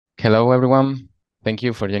Hello, everyone. Thank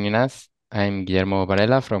you for joining us. I'm Guillermo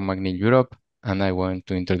Varela from Magni Europe, and I want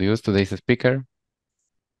to introduce today's speaker.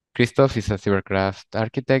 Christoph is a CyberCraft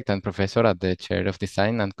architect and professor at the Chair of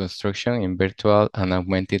Design and Construction in Virtual and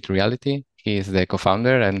Augmented Reality. He is the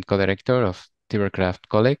co-founder and co-director of CyberCraft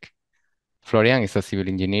Kolleg. Florian is a civil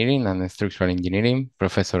engineering and structural engineering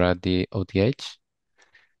professor at the OTH.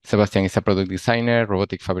 Sebastian is a product designer,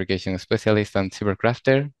 robotic fabrication specialist, and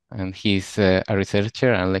cybercrafter, and he's a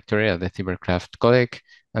researcher and lecturer at the CyberCraft Kolleg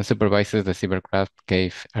and supervises the CyberCraft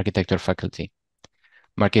Cave architecture faculty.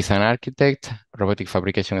 Mark is an architect, robotic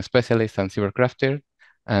fabrication specialist, and cybercrafter,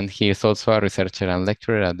 and he is also a researcher and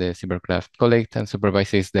lecturer at the CyberCraft Kolleg and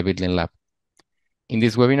supervises the Building Lab. In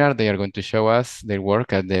this webinar, they are going to show us their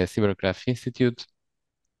work at the CyberCraft Institute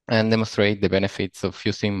and demonstrate the benefits of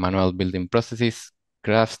using manual building processes,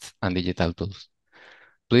 crafts, and digital tools.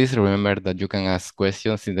 Please remember that you can ask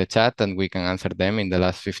questions in the chat and we can answer them in the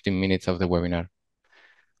last 15 minutes of the webinar.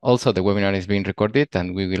 Also, the webinar is being recorded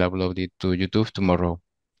and we will upload it to YouTube tomorrow.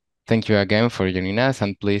 Thank you again for joining us,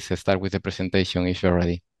 and please start with the presentation if you're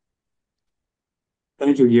ready.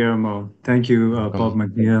 Thank you, Guillermo. Thank you, Bob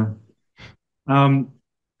McNeil.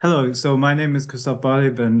 Hello, so my name is Christoph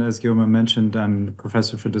Barleb, and as Guillermo mentioned, I'm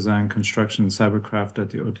Professor for Design, Construction, and Cybercraft at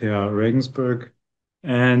the OTH Regensburg.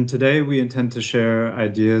 And today we intend to share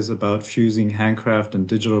ideas about fusing handcraft and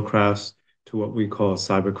digital crafts to what we call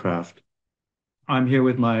cybercraft. I'm here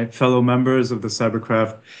with my fellow members of the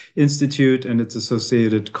CyberCraft Institute and its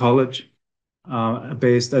associated college,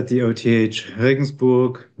 based at the OTH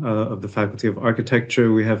Regensburg of the Faculty of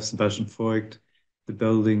Architecture. We have Sebastian Voigt, the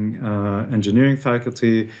Building Engineering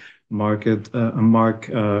faculty, Mark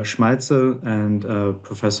Schmeitzel, and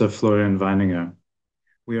Professor Florian Weininger.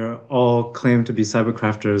 We are all claimed to be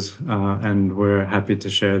cybercrafters, and we're happy to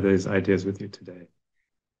share these ideas with you today.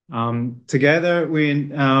 Together, we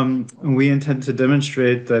intend to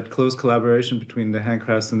demonstrate that close collaboration between the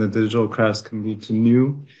handcrafts and the digital crafts can lead to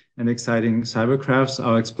new and exciting cybercrafts.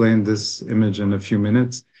 I'll explain this image in a few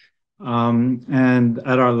minutes. And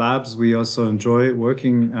at our labs, we also enjoy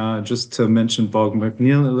working, just to mention Bob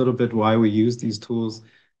McNeil a little bit, why we use these tools.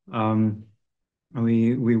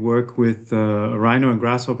 We work with Rhino and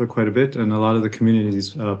Grasshopper quite a bit, and a lot of the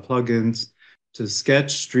community's plugins to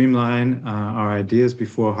sketch, streamline our ideas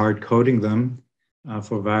before hard coding them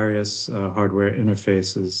for various hardware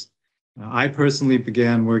interfaces. I personally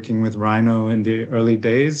began working with Rhino in the early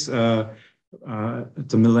days, at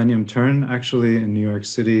the millennium turn, actually, in New York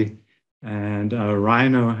City. And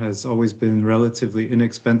Rhino has always been relatively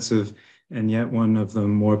inexpensive and yet one of the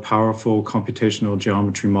more powerful computational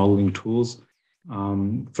geometry modeling tools.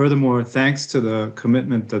 Furthermore, thanks to the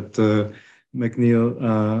commitment that the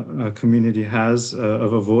McNeil community has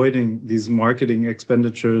of avoiding these marketing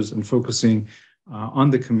expenditures and focusing on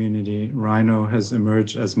the community, Rhino has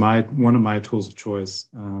emerged as one of my tools of choice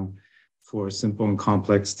for simple and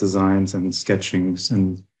complex designs and sketchings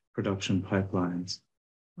and production pipelines.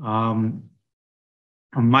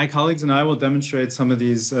 My colleagues and I will demonstrate some of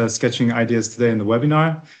these sketching ideas today in the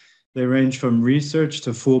webinar. They range from research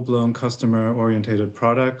to full-blown customer-oriented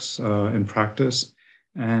products in practice.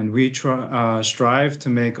 And we strive to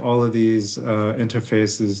make all of these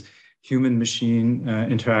interfaces, human-machine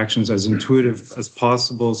interactions, as intuitive as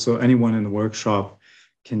possible so anyone in the workshop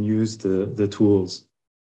can use the tools.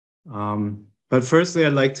 But firstly,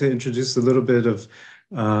 I'd like to introduce a little bit of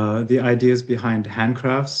the ideas behind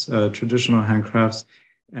handcrafts, traditional handcrafts,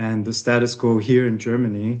 and the status quo here in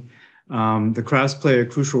Germany. The crafts play a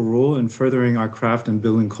crucial role in furthering our craft and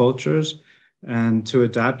building cultures and to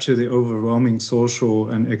adapt to the overwhelming social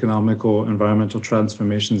and economical environmental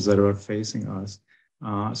transformations that are facing us.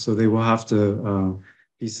 So they will have to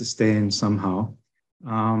be sustained somehow.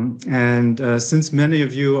 Since many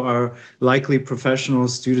of you are likely professional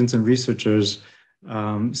students and researchers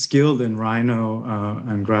skilled in Rhino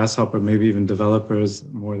and Grasshopper, maybe even developers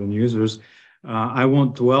more than users, I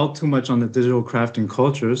won't dwell too much on the digital crafting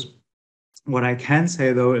cultures. What I can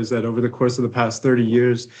say, though, is that over the course of the past 30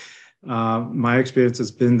 years, my experience has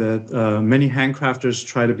been that many handcrafters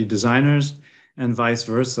try to be designers and vice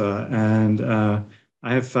versa. And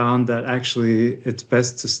I have found that actually it's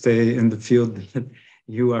best to stay in the field that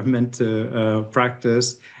you are meant to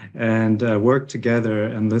practice and work together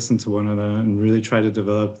and listen to one another and really try to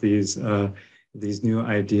develop these new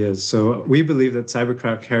ideas. So we believe that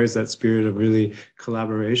CyberCraft carries that spirit of really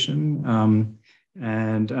collaboration.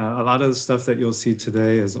 And a lot of the stuff that you'll see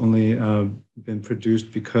today has only been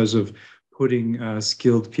produced because of putting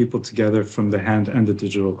skilled people together from the hand and the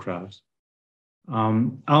digital crafts.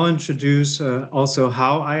 I'll introduce also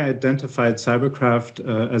how I identified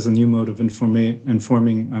CyberCraft as a new mode of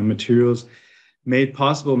informing materials, made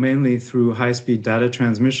possible mainly through high-speed data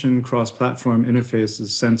transmission, cross-platform interfaces,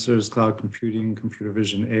 sensors, cloud computing, computer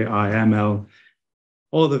vision, AI, ML,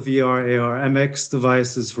 all the VR, AR, MX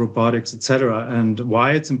devices, robotics, etc., and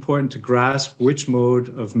why it's important to grasp which mode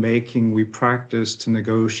of making we practice to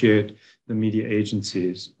negotiate the media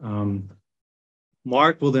agencies.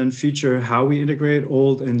 Mark will then feature how we integrate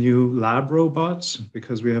old and new lab robots,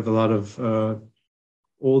 because we have a lot of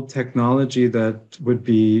old technology that would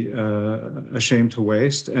be a shame to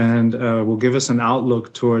waste, and will give us an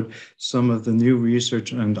outlook toward some of the new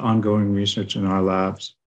research and ongoing research in our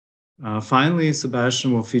labs. Finally,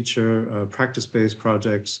 Sebastian will feature practice-based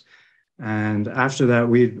projects. And after that,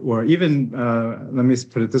 let me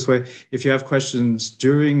put it this way, if you have questions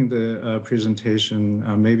during the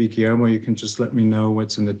presentation, maybe Guillermo, you can just let me know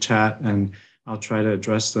what's in the chat and I'll try to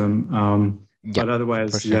address them. But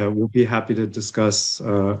otherwise, sure. we'll be happy to discuss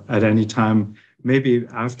at any time. Maybe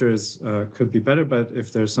after could be better, but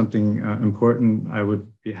if there's something important, I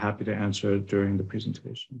would be happy to answer it during the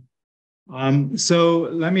presentation. So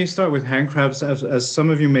let me start with handcrafts. As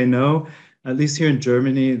some of you may know, at least here in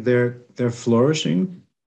Germany, they're flourishing.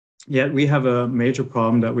 Yet we have a major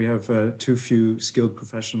problem that we have too few skilled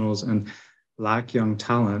professionals and lack young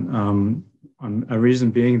talent. A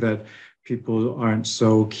reason being that people aren't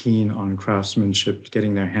so keen on craftsmanship,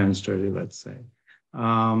 getting their hands dirty, let's say.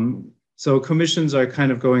 So commissions are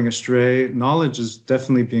kind of going astray. Knowledge is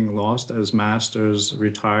definitely being lost as masters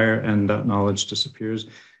retire and that knowledge disappears.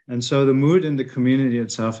 And so the mood in the community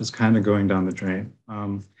itself is kind of going down the drain.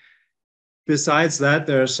 Besides that,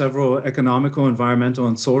 there are several economical, environmental,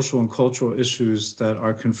 and social and cultural issues that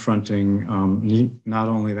are confronting not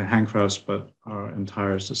only the handcrafts, but our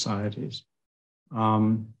entire societies.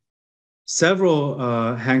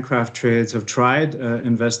 Several handcraft trades have tried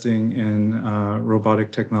investing in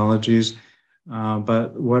robotic technologies,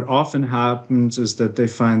 but what often happens is that they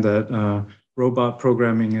find that robot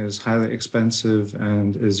programming is highly expensive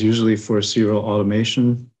and is usually for serial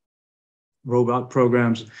automation. Robot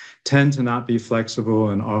programs tend to not be flexible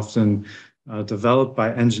and often developed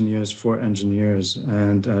by engineers for engineers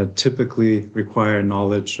and typically require a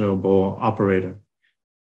knowledgeable operator.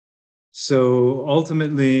 So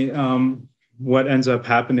ultimately, what ends up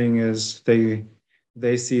happening is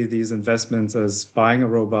they see these investments as buying a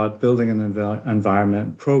robot, building an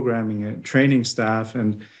environment, programming it, training staff,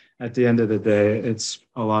 and at the end of the day, it's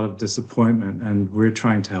a lot of disappointment, and we're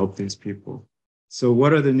trying to help these people. So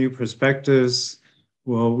what are the new perspectives?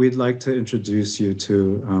 Well, we'd like to introduce you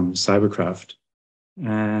to CyberCraft.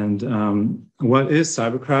 And what is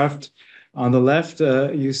CyberCraft? On the left,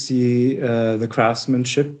 you see the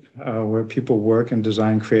craftsmanship, where people work and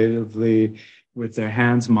design creatively with their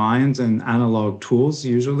hands, minds, and analog tools,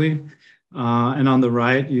 usually. And on the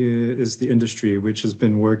right is the industry, which has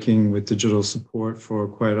been working with digital support for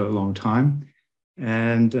quite a long time.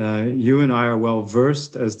 And you and I are well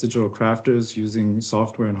versed as digital crafters using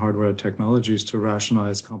software and hardware technologies to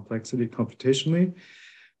rationalize complexity computationally.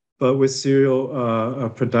 But with serial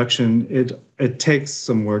production, it takes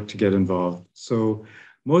some work to get involved. So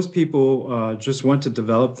most people just want to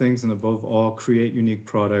develop things and above all, create unique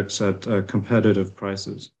products at competitive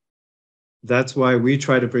prices. That's why we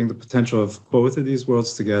try to bring the potential of both of these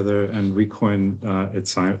worlds together, and we coin it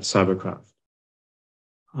CyberCraft.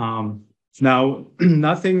 Now,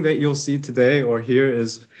 nothing that you'll see today or hear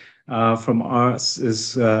is from us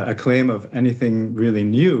is a claim of anything really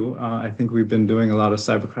new. I think we've been doing a lot of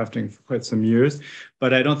cybercrafting for quite some years,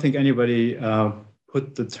 but I don't think anybody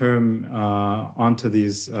put the term onto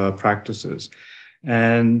these practices.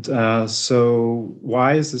 And so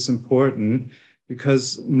why is this important?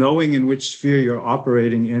 Because knowing in which sphere you're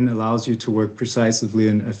operating in allows you to work precisely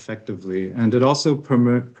and effectively. And it also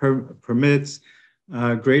permits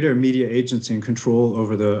greater media agency and control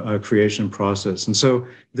over the creation process. And so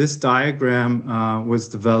this diagram was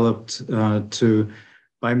developed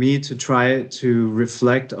by me to try to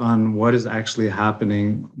reflect on what is actually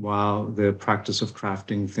happening while the practice of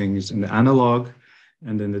crafting things in the analog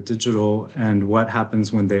and in the digital, and what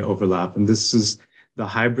happens when they overlap. And this is the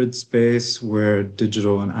hybrid space where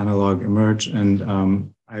digital and analog emerge. And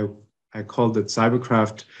I called it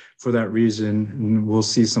CyberCraft for that reason. And we'll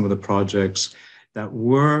see some of the projects that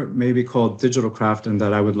were maybe called digital craft and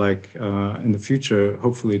that I would like in the future,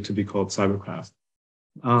 hopefully, to be called CyberCraft.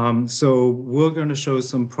 So we're going to show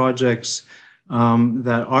some projects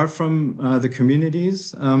that are from the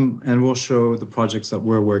communities, and we'll show the projects that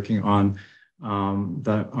we're working on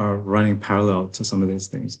that are running parallel to some of these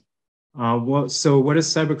things. So what is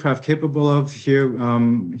CyberCraft capable of? Here,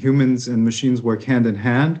 humans and machines work hand in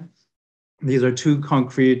hand. These are two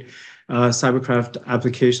concrete CyberCraft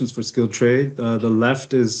applications for skilled trade. The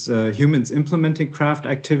left is humans implementing craft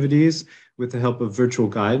activities with the help of virtual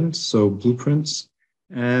guidance, so blueprints.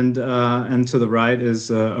 And to the right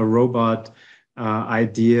is a robot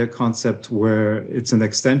idea concept where it's an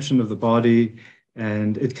extension of the body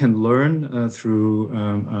and it can learn through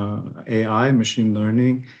AI, machine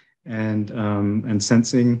learning, and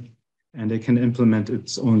sensing, and it can implement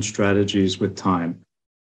its own strategies with time.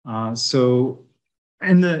 So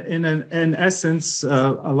in essence,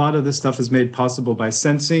 a lot of this stuff is made possible by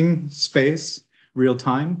sensing space real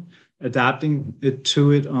time, adapting it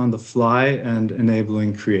to it on the fly, and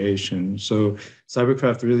enabling creation. So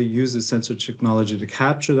CyberCraft really uses sensor technology to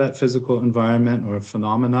capture that physical environment or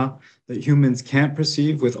phenomena that humans can't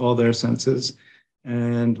perceive with all their senses.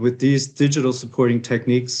 And with these digital supporting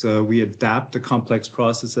techniques, we adapt the complex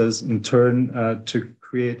processes in turn to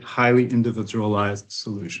create highly individualized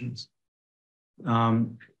solutions.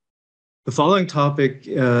 The following topic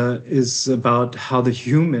is about how the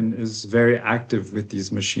human is very active with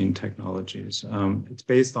these machine technologies. It's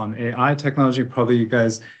based on AI technology. Probably you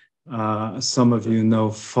guys, some of you know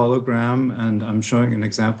Hologram, and I'm showing an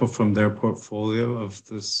example from their portfolio of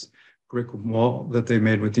this brick wall that they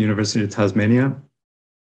made with the University of Tasmania.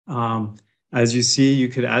 As you see, you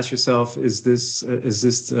could ask yourself, is this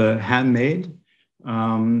handmade?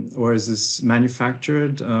 Or is this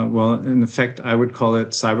manufactured? Well, in effect, I would call it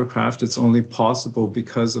cybercraft. It's only possible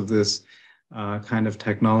because of this kind of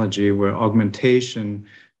technology where augmentation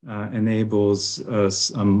enables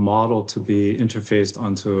a model to be interfaced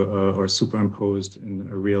onto or superimposed in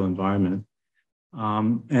a real environment.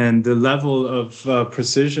 And the level of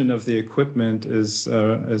precision of the equipment is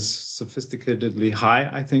sophisticatedly high,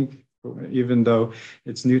 I think, even though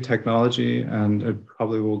it's new technology, and it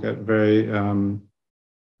probably will get very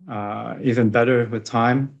even better with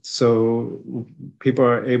time. So people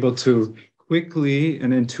are able to quickly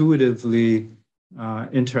and intuitively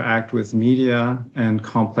interact with media and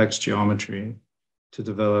complex geometry to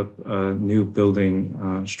develop new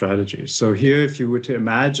building strategies. So here, if you were to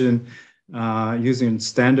imagine using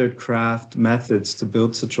standard craft methods to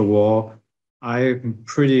build such a wall, I'm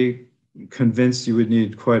pretty convinced you would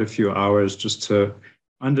need quite a few hours just to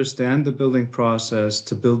understand the building process,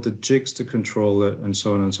 to build the jigs to control it, and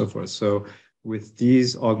so on and so forth. So with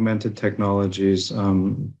these augmented technologies,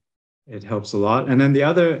 it helps a lot. And then the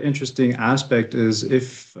other interesting aspect is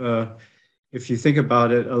if you think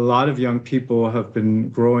about it, a lot of young people have been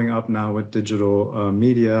growing up now with digital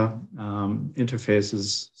media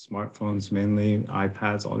interfaces, smartphones mainly,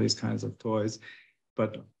 iPads, all these kinds of toys,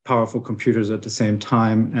 but powerful computers at the same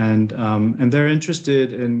time. And they're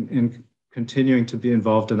interested in continuing to be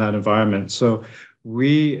involved in that environment. So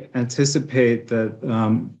we anticipate that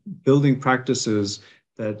building practices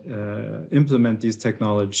that implement these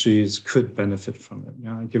technologies could benefit from it,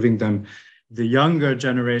 giving them the younger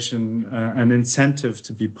generation an incentive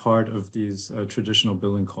to be part of these traditional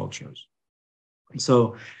building cultures.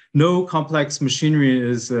 So no complex machinery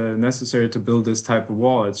is necessary to build this type of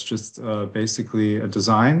wall. It's just basically a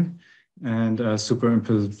design and a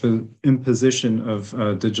superimposition of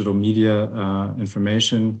digital media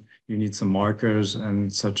information. You need some markers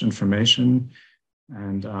and such information.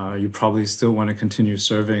 And you probably still want to continue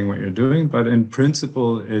surveying what you're doing, but in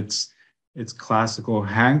principle, it's classical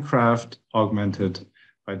handcraft augmented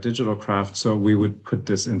by digital craft. So we would put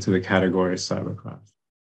this into the category cybercraft.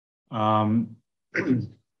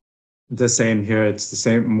 The same here, it's the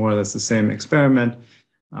same, more or less the same experiment.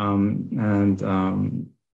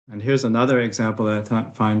 And here's another example that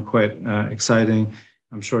I find quite exciting.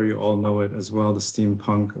 I'm sure you all know it as well, the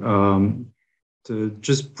steampunk. To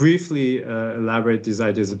just briefly elaborate these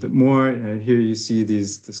ideas a bit more, here you see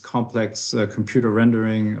this complex computer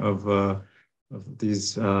rendering of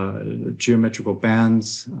these geometrical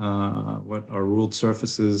bands, what are ruled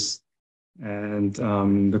surfaces. And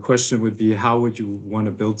the question would be, how would you want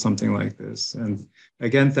to build something like this? And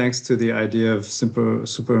again, thanks to the idea of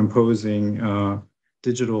superimposing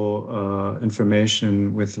digital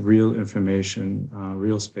information with real information,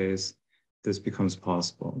 real space, this becomes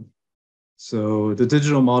possible. So the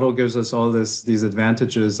digital model gives us all these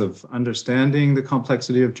advantages of understanding the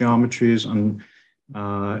complexity of geometries, and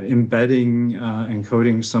embedding,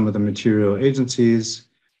 encoding some of the material agencies,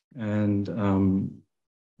 and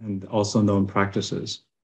also known practices.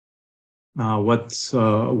 What's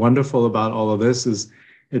wonderful about all of this is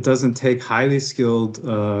it doesn't take highly skilled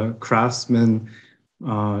craftsmen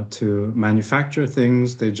to manufacture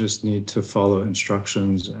things. They just need to follow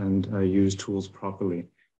instructions and use tools properly.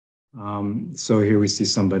 So here we see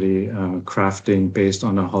somebody crafting based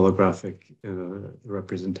on a holographic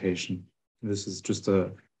representation. This is just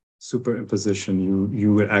a superimposition.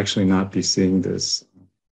 You would actually not be seeing this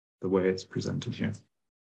the way it's presented here.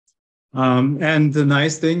 And the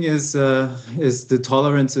nice thing is the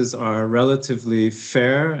tolerances are relatively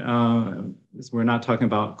fair. We're not talking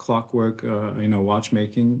about clockwork,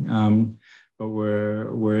 watchmaking, but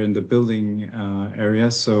we're in the building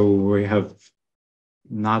area, so we have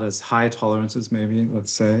not as high tolerances, maybe,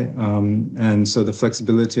 let's say. And so the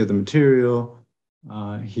flexibility of the material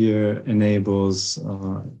here enables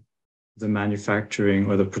the manufacturing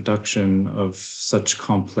or the production of such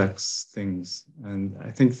complex things. And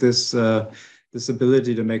I think this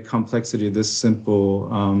ability to make complexity this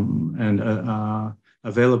simple and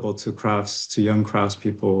available to young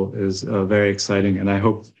craftspeople is very exciting. And I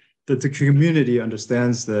hope that the community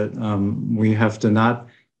understands that we have to not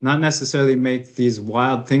necessarily make these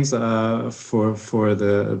wild things for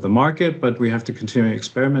the market, but we have to continue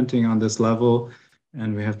experimenting on this level.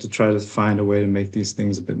 And we have to try to find a way to make these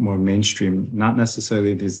things a bit more mainstream, not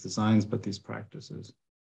necessarily these designs, but these practices.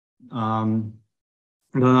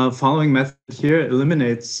 The following method here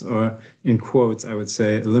eliminates, or in quotes, I would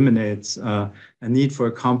say, eliminates a need for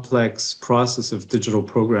a complex process of digital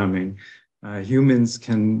programming. Humans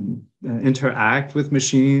can interact with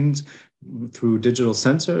machines through digital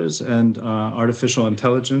sensors and artificial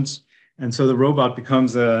intelligence. And so the robot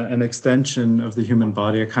becomes an extension of the human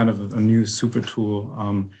body, a kind of a new super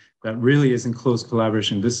tool that really is in close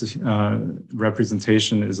collaboration. This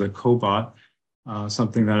representation is a cobot,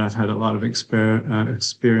 something that I've had a lot of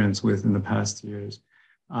experience with in the past years.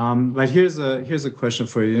 But here's a question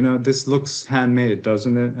for you. You know, this looks handmade,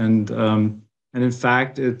 doesn't it? And in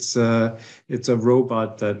fact, it's a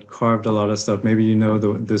robot that carved a lot of stuff. Maybe you know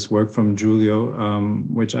this work from Giulio,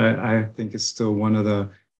 which I think is still one of the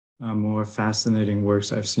more fascinating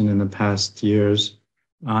works I've seen in the past years.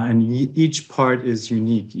 And each part is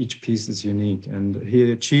unique, each piece is unique. And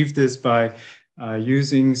he achieved this by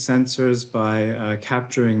using sensors, by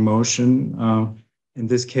capturing motion, in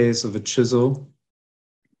this case of a chisel.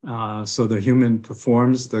 So the human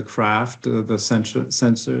performs the craft, the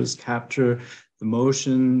sensors capture the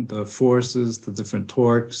motion, the forces, the different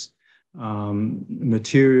torques.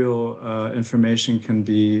 Material information can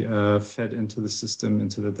be fed into the system,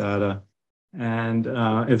 into the data. And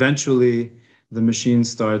eventually the machine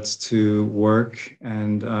starts to work,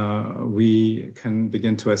 and we can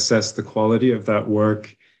begin to assess the quality of that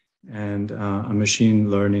work, and a machine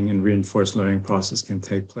learning and reinforced learning process can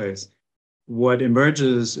take place. What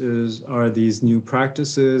emerges are these new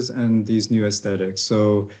practices and these new aesthetics.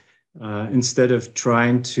 So instead of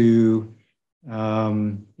trying to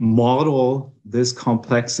model this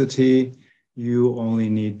complexity, you only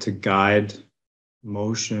need to guide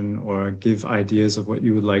motion or give ideas of what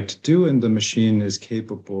you would like to do, and the machine is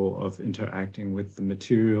capable of interacting with the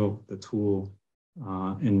material, the tool,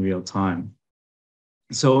 in real time.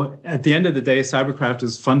 So at the end of the day, CyberCraft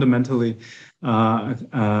is fundamentally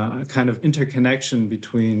a kind of interconnection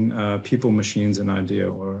between people, machines, and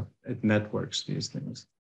idea, or it networks these things.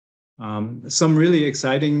 Some really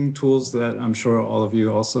exciting tools that I'm sure all of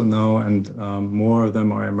you also know, and more of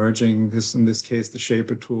them are emerging. In this case, the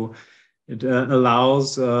Shaper tool. It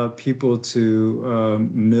allows people to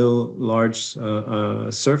mill large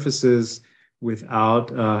surfaces without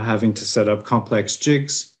having to set up complex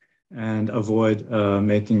jigs and avoid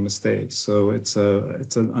making mistakes. So it's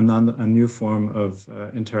a new form of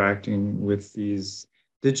interacting with these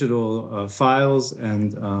digital files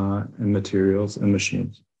and materials and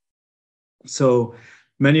machines. So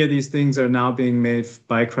many of these things are now being made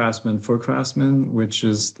by craftsmen for craftsmen, which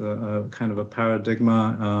is the kind of a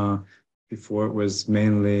paradigm. Before it was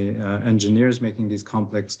mainly engineers making these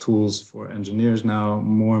complex tools for engineers. Now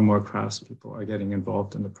more and more craftspeople are getting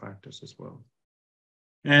involved in the practice as well.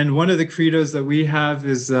 And one of the credos that we have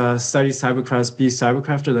is study CyberCraft, be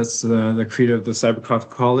CyberCrafter. That's the credo of the CyberCraft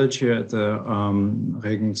College here at the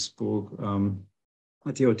Regensburg,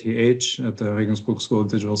 at the OTH, at the Regensburg School of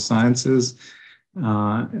Digital Sciences,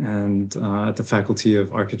 and at the Faculty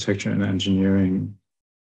of Architecture and Engineering.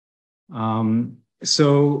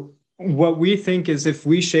 So what we think is, if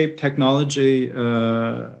we shape technology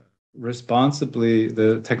responsibly,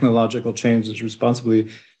 the technological changes responsibly,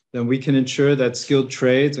 then we can ensure that skilled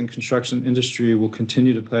trades and construction industry will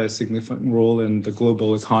continue to play a significant role in the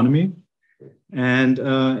global economy, and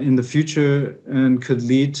in the future, and could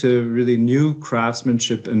lead to really new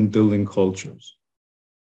craftsmanship and building cultures.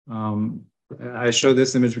 I show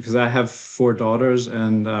this image because I have 4 daughters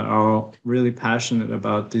and are really passionate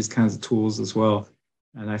about these kinds of tools as well.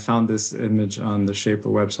 And I found this image on the Shaper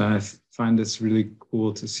website. I find this really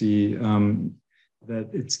cool to see that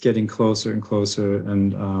it's getting closer and closer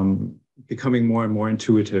and becoming more and more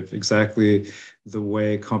intuitive, exactly the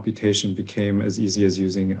way computation became as easy as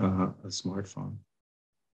using a smartphone.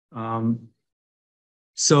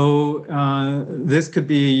 This could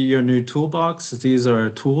be your new toolbox. These are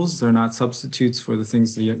tools. They're not substitutes for the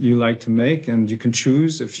things that you like to make, and you can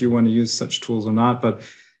choose if you want to use such tools or not. But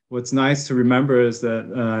what's nice to remember is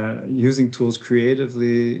that using tools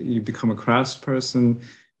creatively, you become a craftsperson.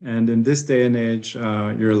 And in this day and age,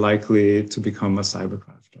 you're likely to become a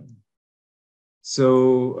cybercrafter.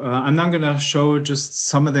 So I'm now going to show just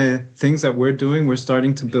some of the things that we're doing. We're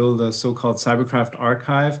starting to build a so-called CyberCraft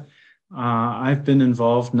archive. I've been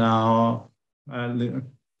involved now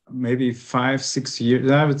maybe 5-6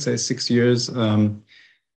 years, I would say 6 years.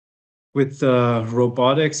 With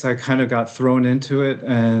robotics, I kind of got thrown into it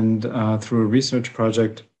and through a research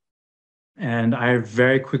project. And I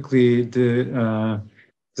very quickly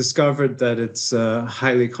discovered that it's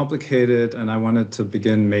highly complicated, and I wanted to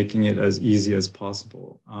begin making it as easy as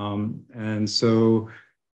possible. And so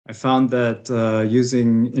I found that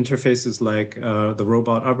using interfaces like the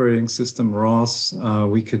robot operating system, ROS,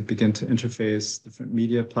 we could begin to interface different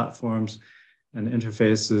media platforms and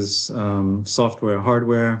interfaces, software,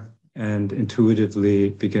 hardware, and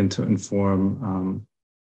intuitively begin to inform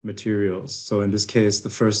materials. So in this case, the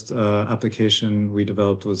first application we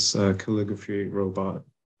developed was a calligraphy robot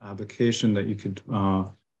application that you could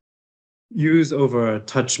use over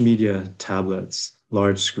touch media tablets,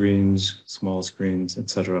 large screens, small screens,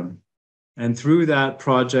 etc. And through that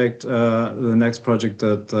project, the next project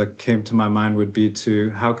that came to my mind would be to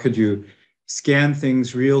how could you scan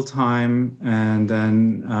things real time and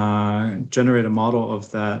then generate a model of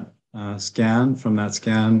that scan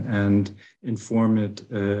and inform it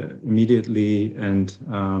immediately and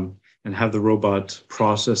have the robot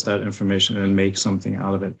process that information and make something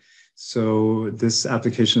out of it. So this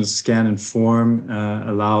application, Scan Inform,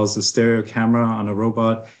 allows the stereo camera on a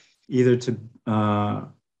robot either to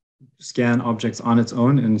scan objects on its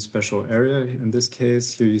own in a special area. In this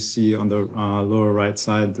case, here you see on the lower right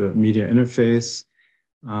side the media interface.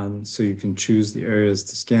 So you can choose the areas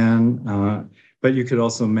to scan, but you could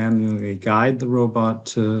also manually guide the robot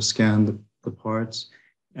to scan the parts.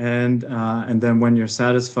 And then when you're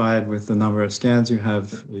satisfied with the number of scans you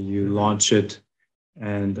have, you launch it.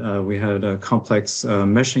 And we had a complex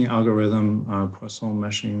meshing algorithm, Poisson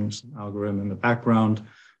meshing algorithm in the background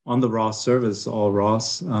on the ROS service, all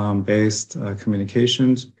ROS-based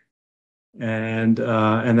communications. And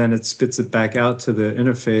then it spits it back out to the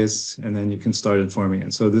interface, and then you can start informing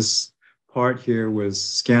it. So this part here was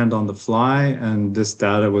scanned on the fly, and this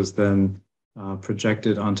data was then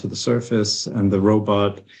projected onto the surface, and the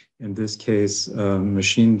robot, in this case,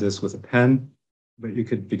 machined this with a pen. But you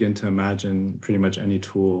could begin to imagine pretty much any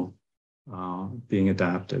tool being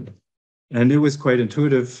adapted. And it was quite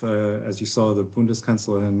intuitive. As you saw, the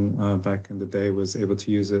Bundeskanzlerin back in the day was able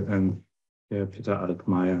to use it, and Peter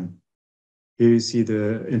Altmaier. Here you see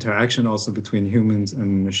the interaction also between humans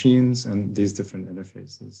and machines and these different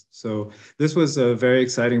interfaces. So this was a very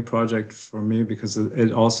exciting project for me because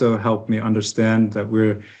it also helped me understand that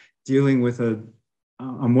we're dealing with a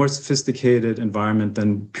more sophisticated environment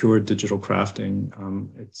than pure digital crafting.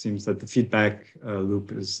 It seems that the feedback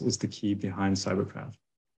loop is the key behind CyberCraft.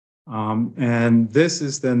 And this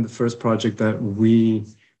is then the first project that we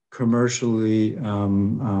commercially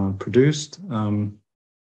produced.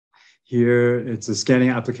 Here, it's a scanning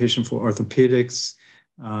application for orthopedics.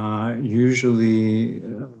 Usually,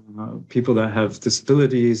 people that have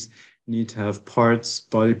disabilities need to have parts,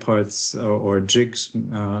 body parts, or jigs,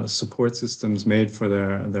 support systems made for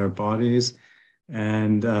their bodies.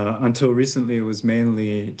 And until recently, it was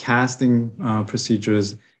mainly casting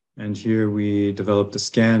procedures. And here we developed a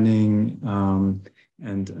scanning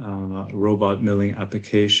and robot milling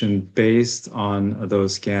application based on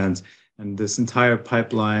those scans. And this entire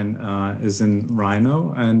pipeline is in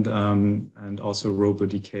Rhino and also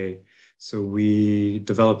RoboDK. So we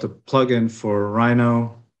developed a plugin for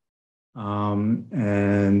Rhino,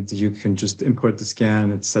 and you can just import the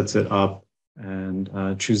scan. It sets it up and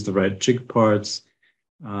choose the right jig parts.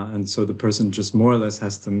 And so the person just more or less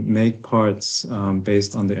has to make parts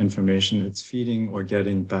based on the information it's feeding or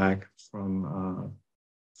getting back from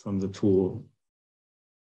the tool.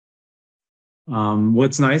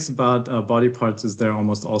 What's nice about body parts is they're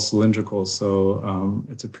almost all cylindrical, so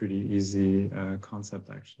it's a pretty easy concept,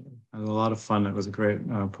 actually. And a lot of fun. It was a great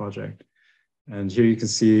project. And here you can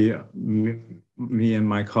see me and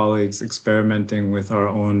my colleagues experimenting with our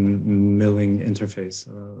own milling interface.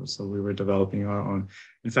 So we were developing our own.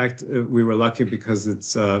 In fact, we were lucky because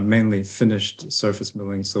it's mainly finished surface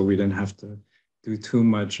milling, so we didn't have to do too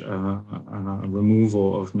much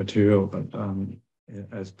removal of material, but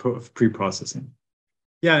as pre-processing.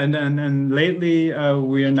 Yeah, and lately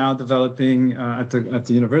we are now developing at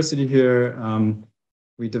the university here.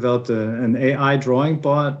 We developed an AI drawing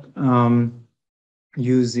bot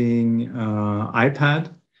using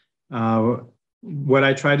iPad. What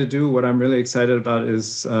I try to do, what I'm really excited about,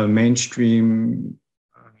 is mainstream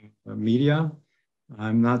media.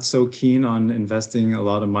 I'm not so keen on investing a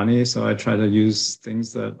lot of money, so I try to use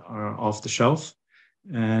things that are off the shelf.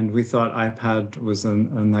 And we thought iPad was a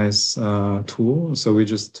nice tool. So we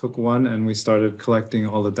just took one and we started collecting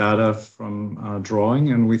all the data from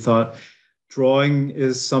drawing. And we thought drawing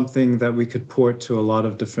is something that we could port to a lot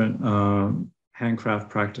of different handcraft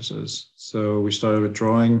practices. So we started with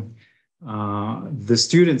drawing. The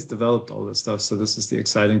students developed all this stuff. So this is the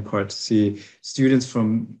exciting part, to see students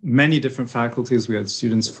from many different faculties. We had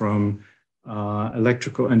students from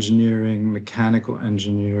electrical engineering, mechanical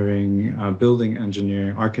engineering, building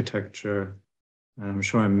engineering, architecture. And I'm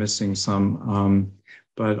sure I'm missing some,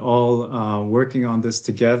 but all working on this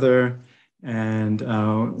together. And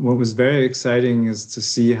what was very exciting is to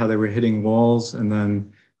see how they were hitting walls and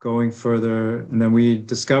then going further. And then we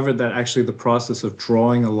discovered that actually the process of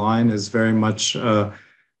drawing a line is very much a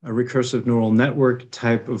recursive neural network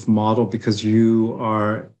type of model, because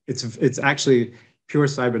it's actually pure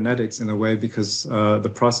cybernetics in a way, because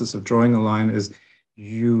the process of drawing a line is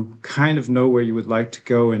you kind of know where you would like to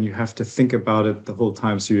go and you have to think about it the whole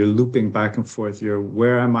time. So you're looping back and forth.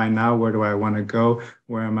 Where am I now? Where do I want to go?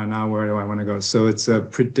 Where am I now? Where do I want to go? So it's a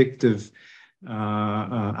predictive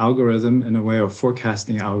algorithm in a way, or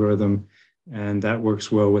forecasting algorithm. And that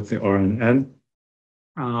works well with the RNN.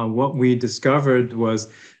 What we discovered was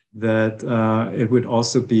that it would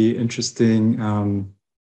also be interesting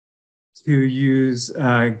to use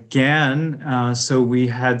GAN. So we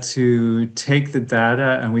had to take the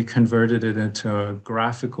data and we converted it into a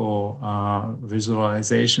graphical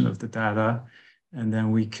visualization of the data. And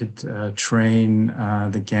then we could train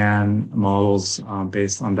the GAN models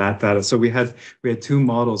based on that data. So we had two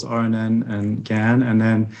models, RNN and GAN. And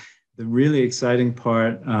then the really exciting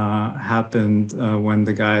part happened when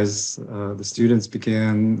the students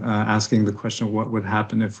began asking the question, what would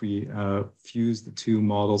happen if we fused the two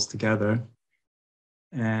models together?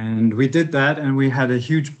 And we did that, and we had a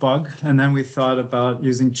huge bug. And then we thought about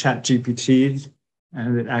using ChatGPT,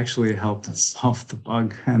 and it actually helped us solve the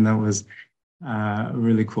bug. And that was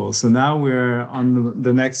really cool. So now we're on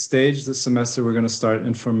the next stage this semester. We're going to start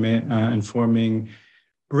informing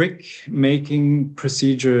brick making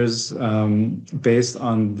procedures based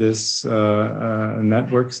on this neural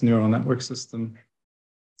network system,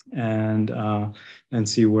 and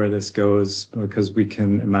see where this goes, because we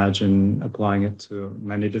can imagine applying it to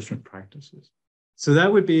many different practices. So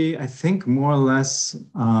that would be, I think, more or less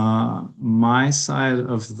my side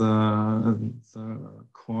of the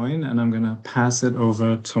coin, and I'm going to pass it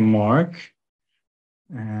over to Mark.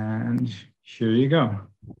 And here you go.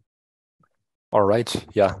 All right.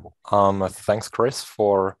 Yeah. Thanks, Chris,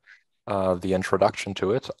 for the introduction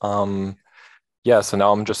to it. Yeah. So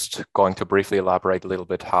now I'm just going to briefly elaborate a little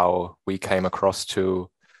bit how we came across to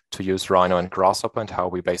use Rhino and Grasshopper, and how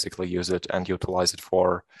we basically use it and utilize it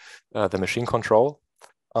for the machine control.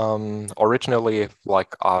 Originally,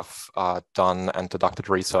 like, I've done and conducted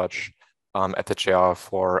research at the chair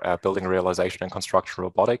for building realization and construction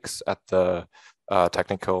robotics at the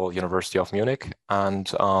Technical University of Munich, and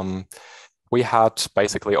we had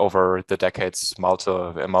basically over the decades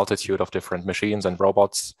a multitude of different machines and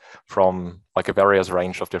robots from like a various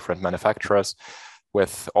range of different manufacturers,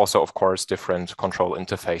 with also, of course, different control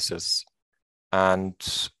interfaces. And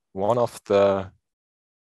one of the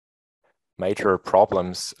major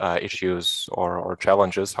problems, issues, or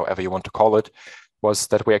challenges, however you want to call it, was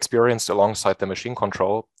that we experienced alongside the machine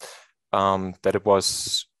control that it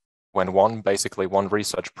was when one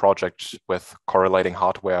research project with correlating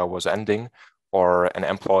hardware was ending, or an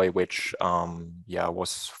employee which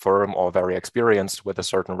was firm or very experienced with a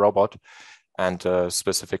certain robot and a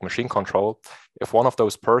specific machine control, if one of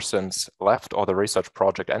those persons left or the research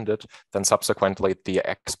project ended, then subsequently the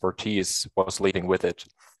expertise was leading with it.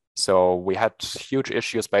 So we had huge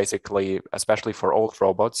issues, basically, especially for old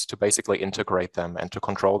robots, to basically integrate them and to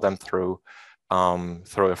control them through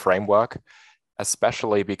a framework,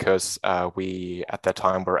 especially because we at that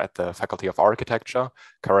time were at the Faculty of Architecture,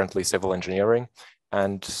 currently Civil Engineering,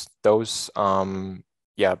 and those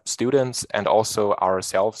students and also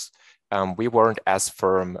ourselves, we weren't as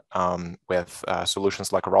firm with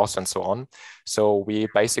solutions like ROS and so on. So we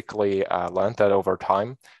basically learned that over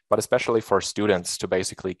time, but especially for students to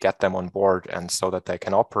basically get them on board and so that they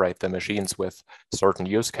can operate the machines with certain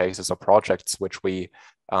use cases or projects which we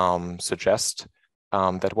suggest,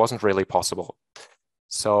 that wasn't really possible.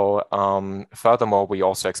 So furthermore, we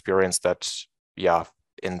also experienced that,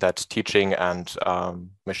 in that teaching and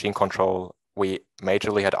machine control, we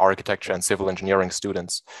majorly had architecture and civil engineering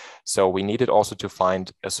students. So we needed also to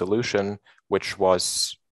find a solution which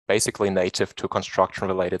was basically native to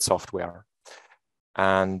construction-related software.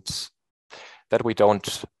 And that we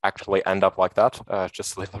don't actually end up like that,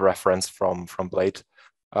 just a little reference from Blade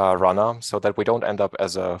Runner, so that we don't end up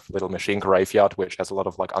as a little machine graveyard, which has a lot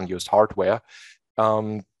of like unused hardware.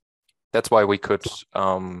 That's why we could,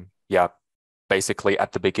 basically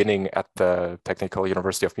at the beginning at the Technical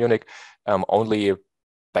University of Munich, only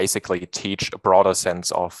basically teach a broader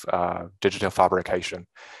sense of digital fabrication.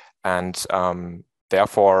 And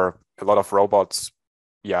therefore, a lot of robots,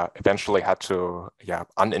 eventually had to,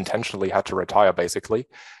 unintentionally had to retire basically.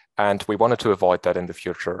 And we wanted to avoid that in the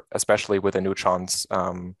future, especially with a new chance,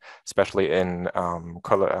 especially in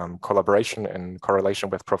collaboration and correlation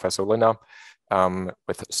with Professor Linner,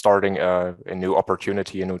 with starting a new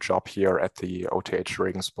opportunity, a new job here at the OTH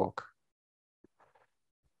Regensburg.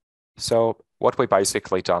 So what we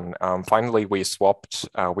basically done, finally we swapped,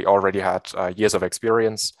 we already had years of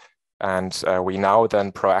experience, and we now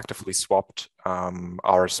then proactively swapped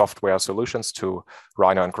our software solutions to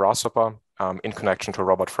Rhino and Grasshopper in connection to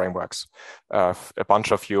robot frameworks. A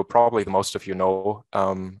bunch of you, probably most of you know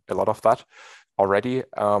a lot of that already.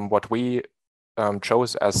 What we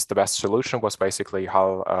chose as the best solution was basically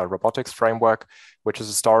HAL Robotics Framework, which is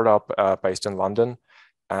a startup based in London,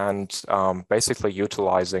 and basically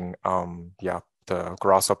utilizing the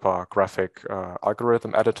Grasshopper graphic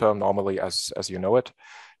algorithm editor normally as you know it,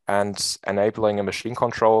 and enabling a machine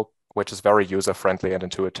control which is very user-friendly and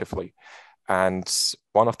intuitively. And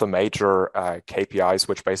one of the major KPIs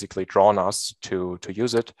which basically drawn us to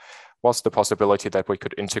use it was the possibility that we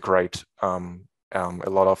could integrate a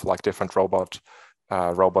lot of like different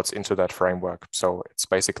robots into that framework. So it's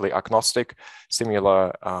basically agnostic,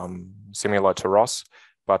 similar to ROS,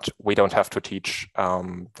 but we don't have to teach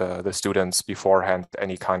the students beforehand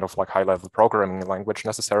any kind of like high-level programming language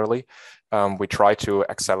necessarily. We try to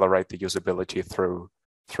accelerate the usability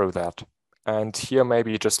through that. And here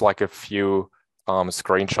maybe just like a few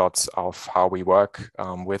screenshots of how we work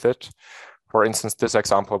with it. For instance, this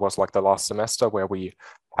example was like the last semester where we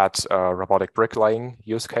had a robotic bricklaying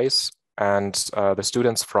use case, and the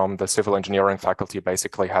students from the civil engineering faculty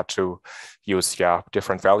basically had to use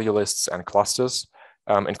different value lists and clusters,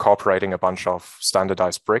 incorporating a bunch of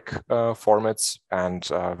standardized brick formats and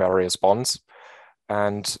various bonds.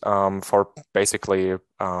 And for basically,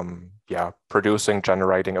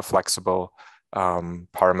 generating a flexible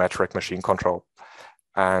parametric machine control.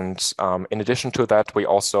 And in addition to that, we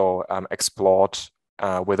also explored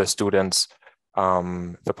with the students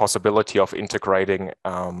the possibility of integrating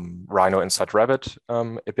Rhino inside Revit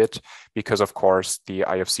a bit, because of course the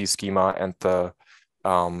IFC schema and the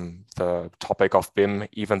topic of BIM,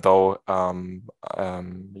 even though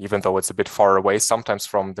it's a bit far away sometimes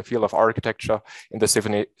from the field of architecture, in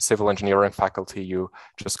the civil engineering faculty, you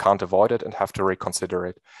just can't avoid it and have to reconsider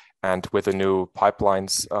it. And with the new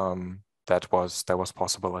pipelines, that was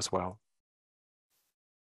possible as well.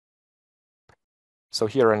 So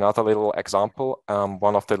here another little example,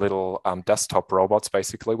 one of the little desktop robots,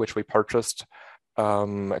 basically, which we purchased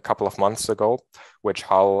a couple of months ago, which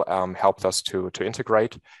HAL helped us to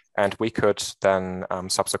integrate, and we could then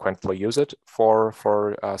subsequently use it for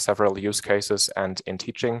several use cases and in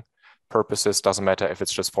teaching purposes. Doesn't matter if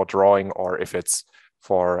it's just for drawing or if it's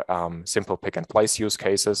for simple pick and place use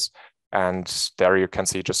cases. And there you can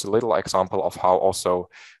see just a little example of how also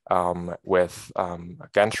with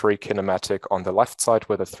gantry kinematic on the left side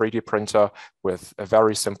with a 3D printer with a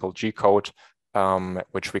very simple G-code,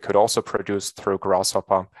 which we could also produce through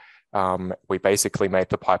Grasshopper. We basically made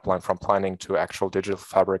the pipeline from planning to actual digital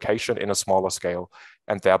fabrication in a smaller scale,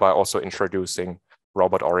 and thereby also introducing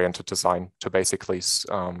robot-oriented design to basically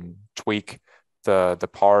tweak the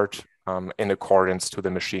part in accordance to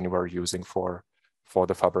the machine we're using for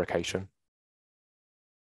the fabrication.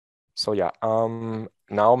 So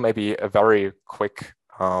now maybe a very quick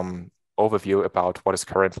overview about what is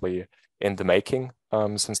currently in the making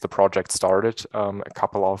since the project started a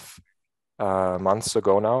couple of months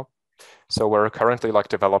ago now. So we're currently like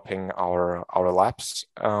developing our labs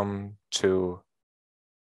to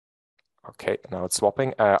okay, now it's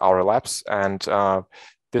swapping, our labs. And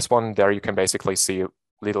this one there, you can basically see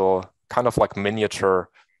little kind of like miniature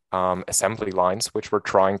assembly lines, which we're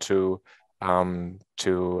trying to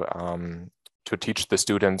teach the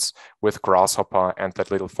students with Grasshopper and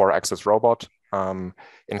that little 4-axis robot,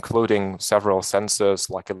 including several sensors,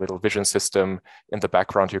 like a little vision system. In the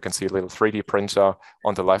background, you can see a little 3D printer.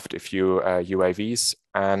 On the left, a few UAVs.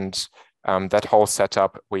 And that whole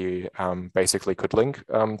setup, we basically could link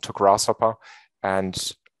to Grasshopper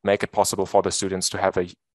and make it possible for the students to have a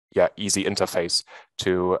easy interface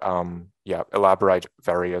to elaborate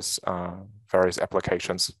various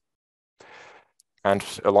applications. And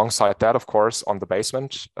alongside that, of course, on the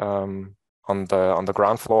basement, on the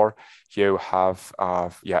ground floor, you have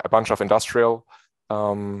a bunch of industrial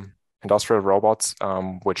robots,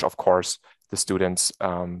 which of course the students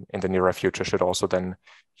in the nearer future should also then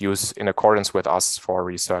use in accordance with us for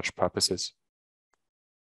research purposes.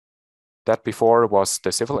 That before was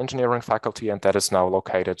the civil engineering faculty, and that is now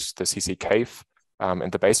located the CC Cave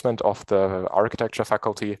in the basement of the architecture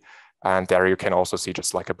faculty. And there you can also see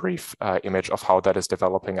just like a brief image of how that is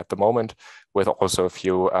developing at the moment, with also a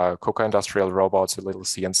few KUKA industrial robots, a little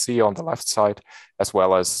CNC on the left side, as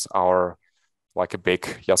well as our like a big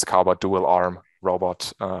Yaskawa dual arm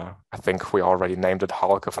robot. I think we already named it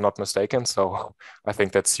Hulk, if I'm not mistaken. So I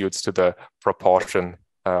think that suits to the proportion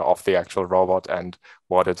of the actual robot and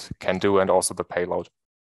what it can do, and also the payload.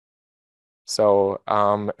 So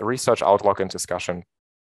research outlook and discussion.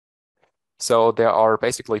 So there are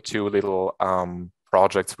basically two little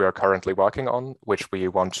projects we are currently working on, which we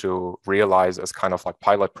want to realize as kind of like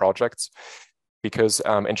pilot projects. Because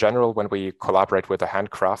in general, when we collaborate with a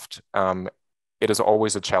handcraft, it is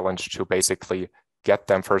always a challenge to basically get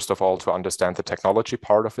them, first of all, to understand the technology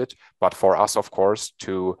part of it, but for us, of course,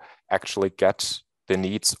 to actually get the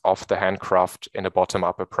needs of the handcraft in a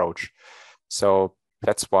bottom-up approach. So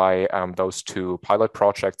that's why those two pilot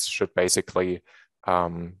projects should basically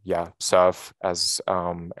serve as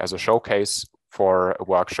a showcase for a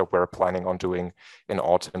workshop we're planning on doing in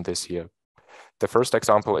autumn this year. The first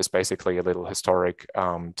example is basically a little historic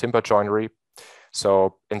timber joinery.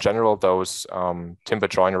 So in general, those timber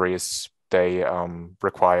joineries, they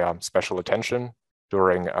require special attention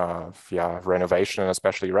during renovation and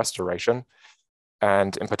especially restoration.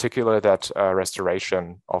 And in particular, that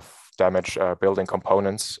restoration of damaged building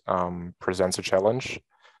components presents a challenge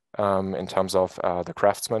in terms of the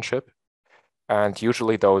craftsmanship. And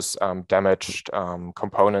usually those damaged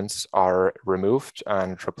components are removed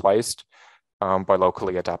and replaced by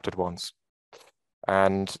locally adapted ones.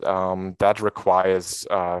 And that requires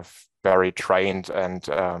very trained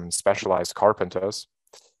and specialized carpenters.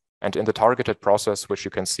 And in the targeted process, which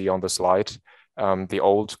you can see on the slide, the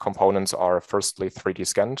old components are firstly 3D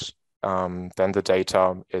scanned. Then the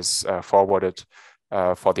data is forwarded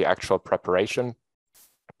for the actual preparation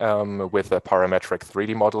with a parametric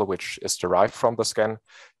 3D model, which is derived from the scan.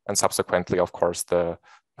 And subsequently, of course, the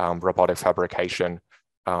robotic fabrication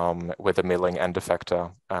with the milling and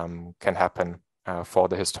effector can happen for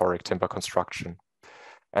the historic timber construction.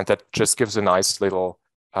 And that just gives a nice little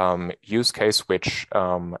use case, which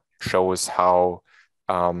shows how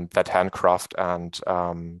that handcraft and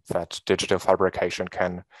that digital fabrication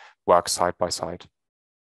can work side by side.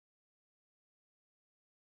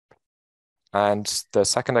 And the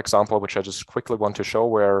second example, which I just quickly want to show,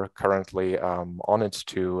 we're currently on it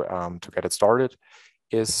to get it started,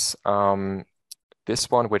 is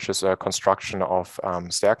this one, which is a construction of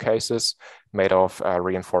staircases made of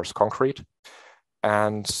reinforced concrete.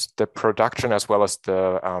 And the production, as well as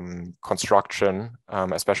the construction,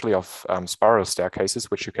 especially of spiral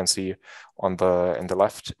staircases, which you can see on in the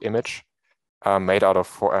left image, made out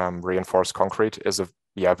of reinforced concrete, is a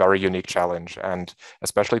very unique challenge. And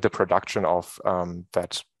especially the production of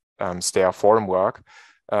that stair formwork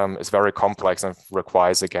is very complex and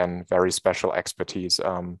requires, again, very special expertise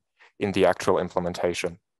in the actual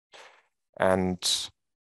implementation. And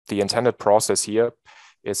the intended process here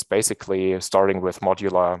is basically starting with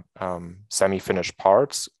modular semi-finished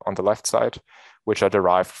parts on the left side, which are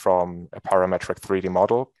derived from a parametric 3D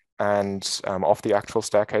model and of the actual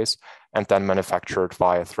staircase, and then manufactured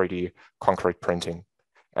via 3D concrete printing.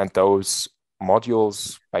 And those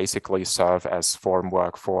modules basically serve as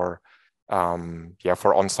formwork for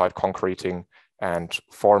on-site concreting and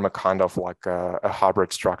form a kind of like a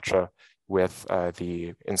hybrid structure with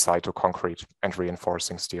the in situ concrete and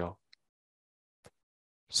reinforcing steel.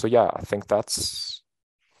 So yeah, I think that's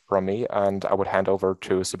from me, and I would hand over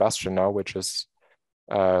to Sebastian now, which is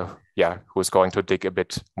who's going to dig a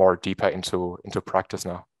bit more deeper into practice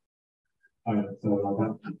now. All right,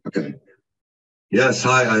 so okay. Yes,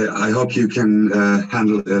 hi. I hope you can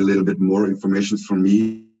handle a little bit more information from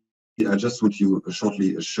me. I just want to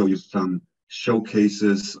shortly show you some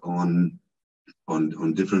showcases on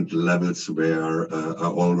different levels where I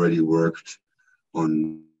already worked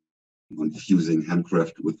on fusing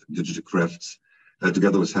handcraft with digital crafts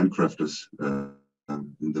together with handcrafters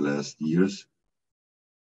in the last years.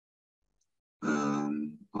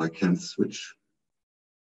 I can switch.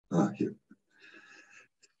 Here.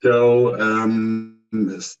 So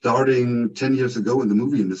starting 10 years ago in the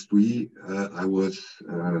movie industry, I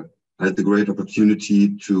had the great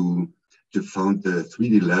opportunity to found the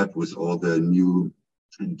 3D lab with all the new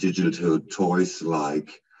digital toys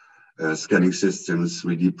like scanning systems,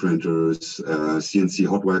 3D printers, CNC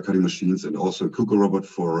hot wire cutting machines, and also a cooker robot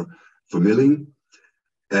for milling.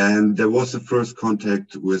 And there was the first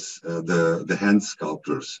contact with the hand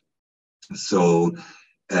sculptors. So,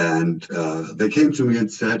 and they came to me and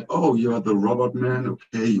said, "Oh, you are the robot man.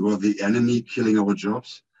 Okay, you are the enemy killing our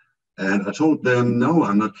jobs." And I told them, "No,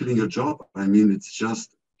 I'm not killing your job. I mean, it's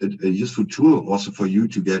just a useful tool also for you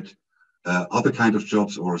to get other kind of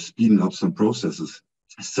jobs or speeding up some processes."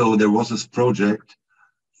 So there was this project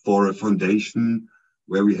for a foundation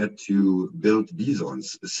where we had to build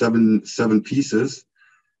bisons, seven pieces,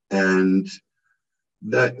 and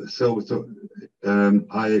that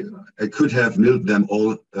I could have milled them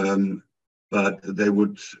all, but they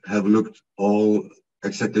would have looked all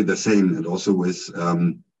exactly the same, and also with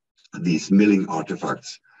these milling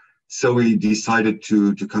artifacts. So we decided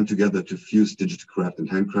to come together to fuse digitalcraft and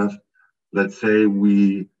handcraft. Let's say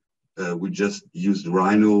we just used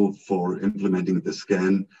Rhino for implementing the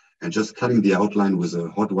scan and just cutting the outline with a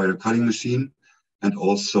hot wire cutting machine, and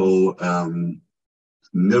also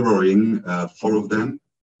mirroring 4 of them.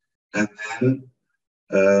 And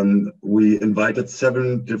then we invited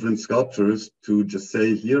 7 different sculptors to just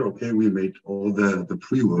say, "Here, okay, we made all the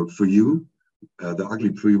pre-work for you, the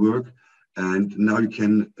ugly pre-work, and now you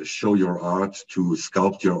can show your art to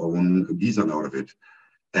sculpt your own bison out of it."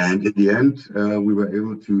 And in the end, we were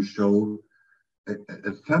able to show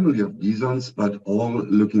a family of bisons, but all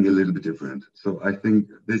looking a little bit different. So I think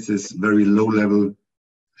this is very low level,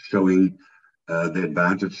 showing the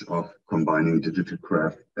advantage of combining digital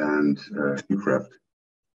craft and handcraft.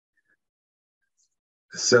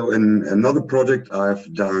 So in another project I've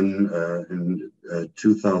done in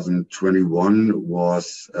 2021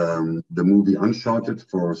 was the movie Uncharted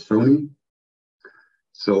for Sony.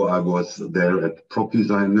 So I was there at prop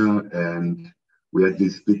designer, and we had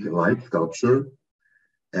this big light sculpture.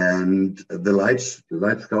 And the light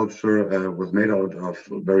sculpture was made out of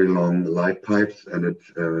very long light pipes, and it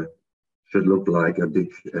should look like a big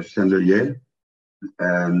chandelier.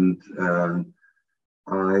 And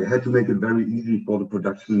I had to make it very easy for the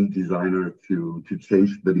production designer to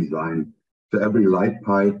change the design. So every light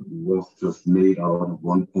pipe was just made out of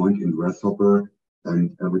one point in Grasshopper,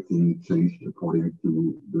 and everything changed according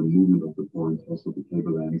to the movement of the point, also the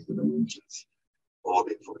cable lengths, the dimensions, all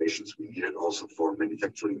the information we needed also for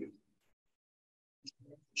manufacturing.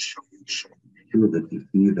 Show you that you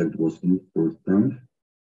see that it was used for sound.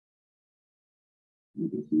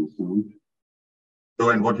 So,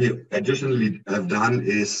 and what we additionally have done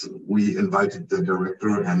is we invited the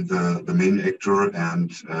director and the main actor and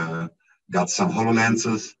got some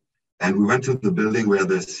HoloLenses, and we went to the building where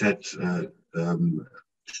the set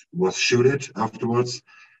was shooted afterwards,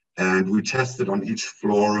 and we tested on each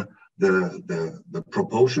floor the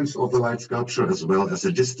proportions of the light sculpture as well as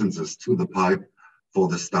the distances to the pipe for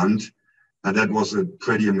the stunt. And that was a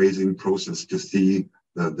pretty amazing process to see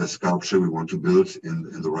the sculpture we want to build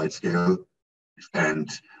in the right scale. And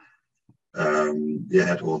they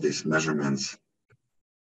had all these measurements.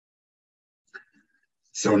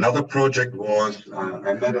 So another project was,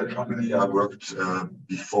 I met a company I worked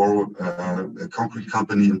before, a concrete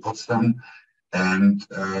company in Potsdam, and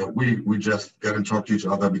we just got and talked to each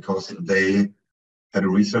other because they had a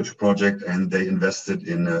research project and they invested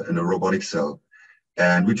in a robotic cell.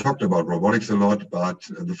 And we talked about robotics a lot, but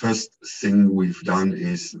the first thing we've done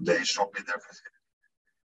is they showed me their facility.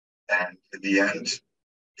 And in the end,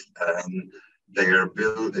 they are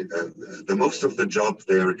building, the most of the job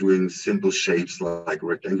they are doing simple shapes like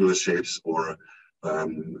rectangular shapes or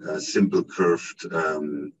simple curved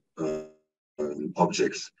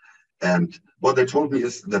objects. And what they told me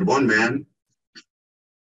is that one man,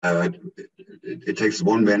 it takes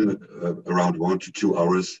one man around 1 to 2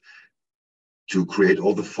 hours to create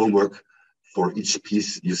all the formwork for each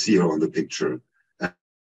piece you see here on the picture.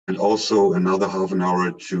 And also another half an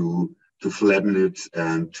hour to flatten it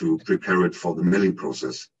and to prepare it for the milling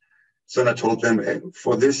process. So I told them, hey,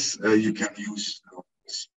 for this, you can use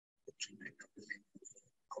to make everything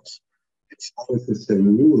it's always the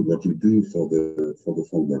same rule what you do for the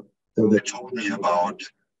formwork. So they told me about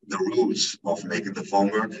the rules of making the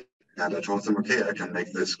formwork, and I told them, okay, I can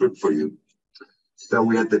make the script for you. So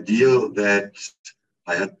we had the deal that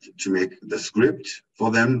I had to make the script for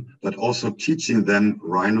them, but also teaching them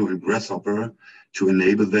Rhino and Grasshopper to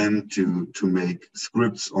enable them to make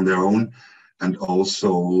scripts on their own, and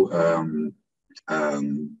also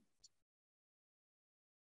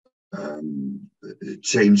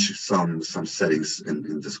change some settings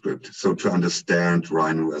in the script. So to understand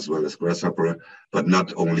Rhino as well as Grasshopper, but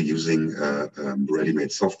not only using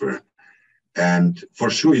ready-made software. And for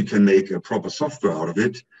sure, you can make a proper software out of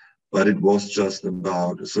it, but it was just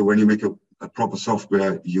about, so when you make a proper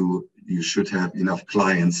software, you should have enough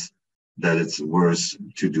clients that it's worth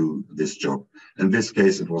to do this job. In this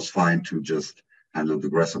case, it was fine to just handle the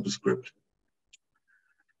Grasshopper script.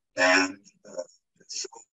 And so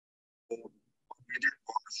what we did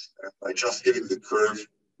was, by just giving the curve,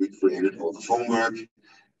 we created all the formwork,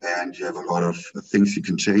 and you have a lot of things you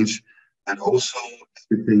can change. And also,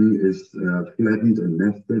 everything is flattened and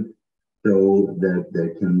nested so that they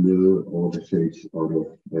can mill all the shapes out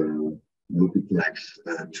of multiplex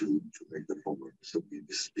to make the formwork. So we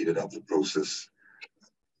speeded up the process.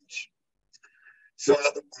 So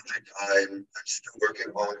another project I'm still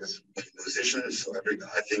working on is musicians. So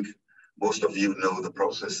I think most of you know the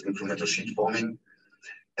process incremental sheet forming,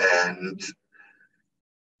 and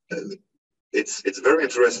it's very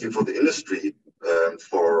interesting for the industry,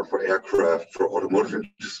 for aircraft, for automotive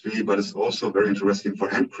industry, but it's also very interesting for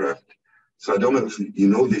handcraft. So I don't know if you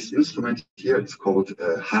know this instrument here. It's called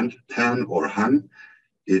hand pan or han.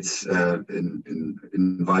 It's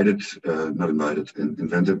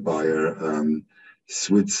invented by a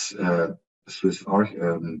Swiss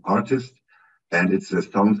artist, and it's a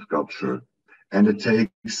sound sculpture. And it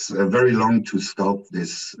takes very long to sculpt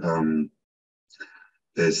this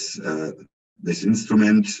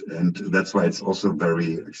instrument, and that's why it's also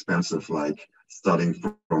very expensive, like starting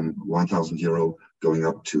from 1,000 euro going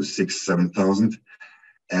up to 6,000-7,000.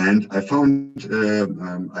 And I found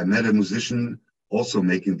I met a musician also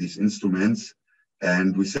making these instruments,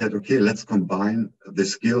 and we said, okay, let's combine the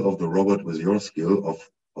skill of the robot with your skill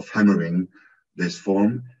of hammering this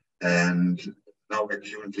form. And now we're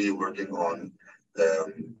currently working on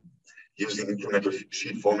using incremental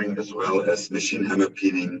sheet forming as well as machine hammer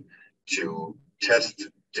peening to test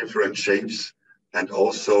different shapes, and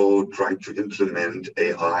also trying to implement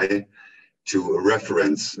AI to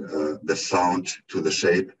reference the sound to the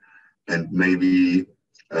shape, and maybe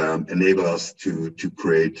enable us to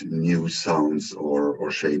create new sounds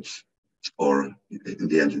or shapes, or in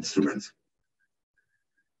the end instruments.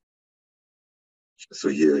 So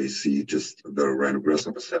here you see just the Rhino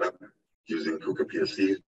Grasshopper setup using KUKA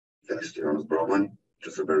PLC, thanks to Johannes Braumann, which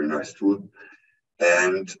is a very nice tool.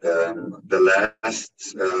 And the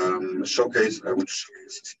last showcase I want to show you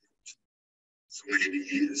is, so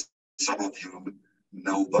maybe some of you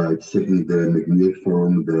know by checking the McNeil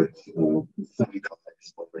forum that some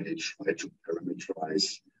guys already tried to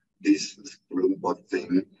parameterize this robot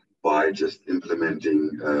thing by just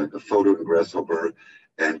implementing a photo in Grasshopper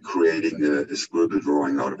and creating a scribble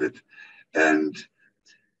drawing out of it. And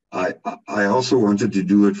I also wanted to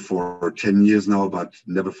do it for 10 years now, but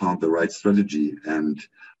never found the right strategy. And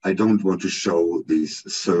I don't want to show these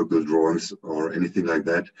circle drawings or anything like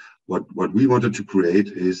that. What we wanted to create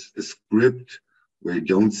is a script where you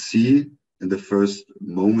don't see in the first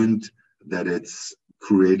moment that it's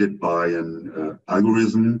created by an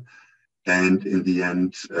algorithm. And in the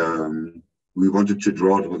end, we wanted to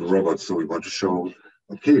draw it with a robot. So we want to show,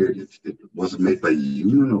 okay, was it made by a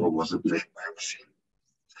human or was it made by a machine?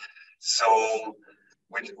 So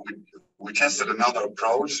we tested another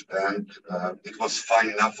approach, and it was fine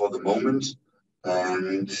enough for the moment.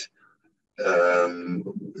 And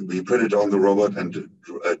we put it on the robot and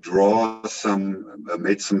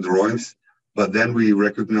made some drawings. But then we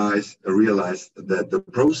realized that the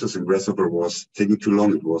process in Grasshopper was taking too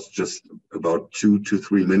long. It was just about 2 to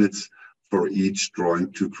 3 minutes for each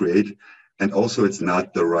drawing to create. And also it's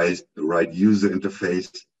not the right user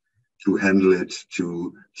interface to handle it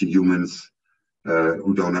to humans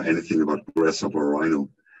who don't know anything about Grasshopper or Rhino.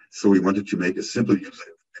 So we wanted to make a simple user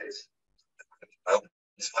interface.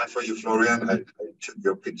 It's fine for you, Florian. I took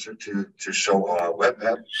your picture to show our web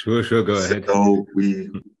app. Sure, go ahead. So we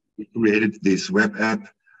created this web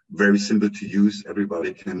app, very simple to use.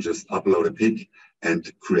 Everybody can just upload a pic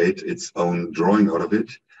and create its own drawing out of it.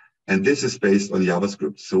 And this is based on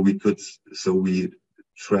JavaScript. So we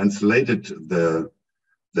translated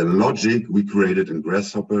the logic we created in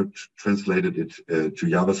Grasshopper, translated it to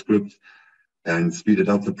JavaScript, and speeded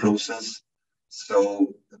up the process.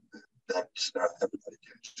 so that everybody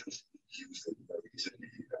can just use it very easily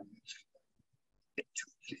and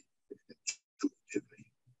intuitively.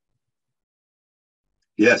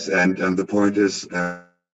 Yes, and the point is,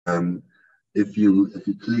 if you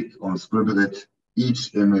click on Scribble it,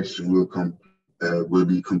 each image will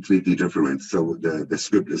be completely different. So the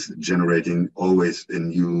script is generating always a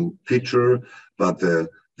new picture, but the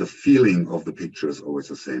feeling of the picture is always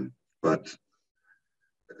the same, but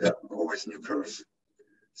always new curves.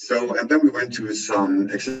 So, and then we went to some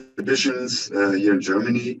exhibitions here in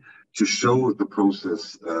Germany to show the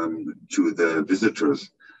process to the visitors.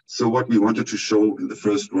 So what we wanted to show in the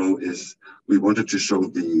first row is we wanted to show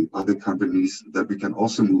the other companies that we can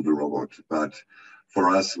also move a robot, but for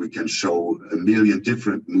us, we can show a million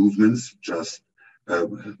different movements, just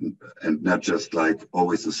and not just like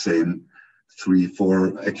always the same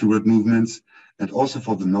 3-4 accurate movements. And also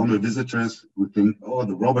for the normal visitors who think, oh,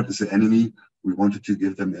 the robot is the enemy, we wanted to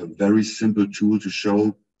give them a very simple tool to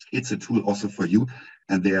show it's a tool also for you.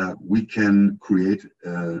 And there we can create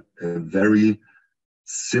a very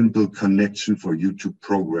simple connection for you to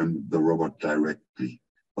program the robot directly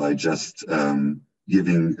by just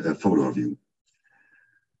giving a photo of you.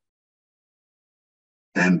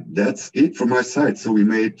 And that's it from my side. So we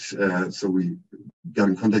made, so we got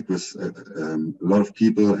in contact with a lot of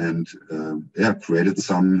people and yeah, created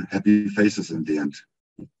some happy faces in the end.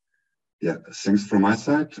 Yeah, thanks from my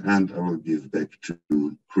side, and I will give back to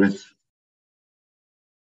Chris.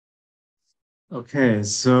 Okay,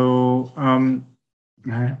 so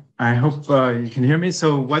I hope you can hear me.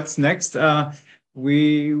 So what's next?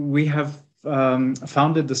 We have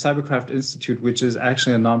founded the CyberCraft Institute, which is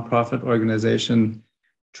actually a nonprofit organization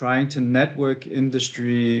trying to network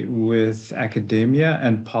industry with academia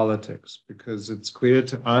and politics, because it's clear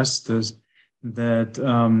to us that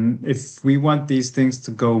if we want these things to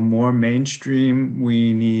go more mainstream,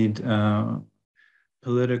 we need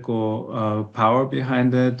political power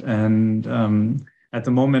behind it. And at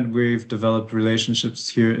the moment, we've developed relationships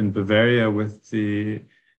here in Bavaria with the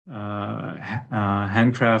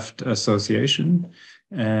Handcraft Association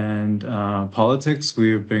and politics.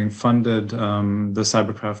 We're being funded the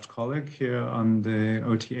CyberCraft Kolleg here on the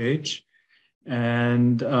OTH,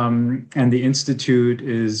 and the institute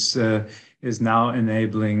is now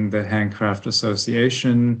enabling the Handcraft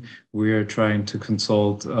Association. We are trying to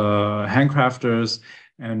consult handcrafters.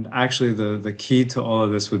 And actually, the key to all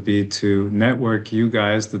of this would be to network you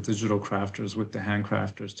guys, the digital crafters, with the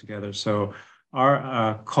handcrafters together. So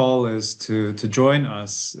our call is to join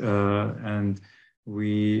us, and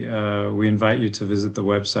we invite you to visit the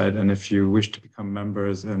website. And if you wish to become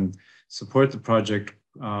members and support the project,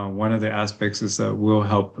 one of the aspects is that we'll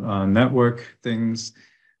help network things.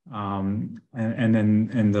 And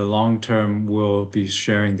then in the long term, we'll be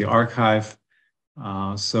sharing the archive.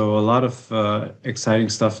 So a lot of exciting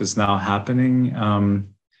stuff is now happening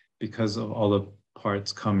because of all the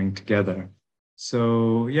parts coming together.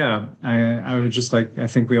 So yeah, I would just like, I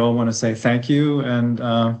think we all want to say thank you, and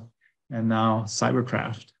now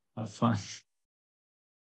CyberCraft, have fun.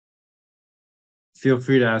 Feel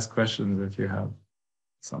free to ask questions if you have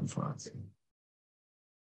some for us.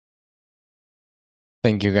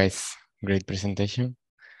 Thank you, guys. Great presentation.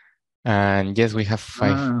 And yes, we have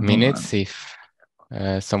 5 minutes if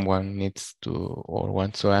someone needs to or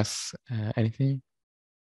wants to ask anything.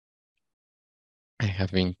 I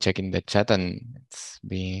have been checking the chat and it's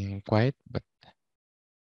been quiet, but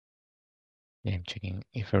yeah, I'm checking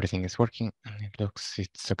if everything is working and it looks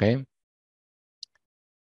it's okay.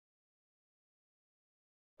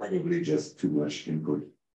 Probably just too much input.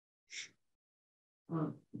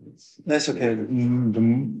 That's okay.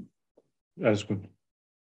 That's good.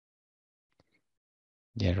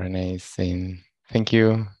 Yeah, Renee is saying thank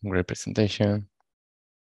you, great presentation.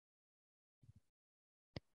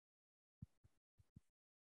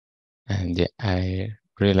 And yeah, I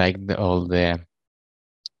really like all the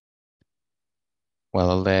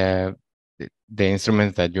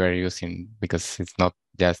instruments that you are using, because it's not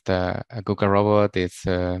just a KUKA robot, it's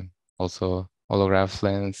also holograph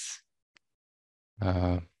lens.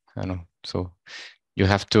 I don't know, so you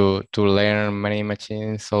have to learn many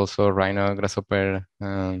machines, also Rhino, Grasshopper.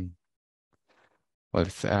 Well,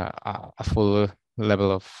 it's a full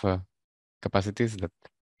level of capacities that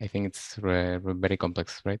I think it's very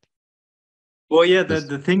complex, right? Well, yeah,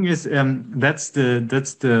 the thing is, that's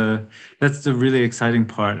the really exciting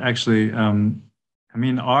part. Actually, I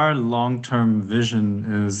mean, our long-term vision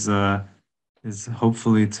is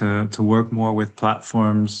hopefully to work more with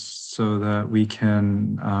platforms so that we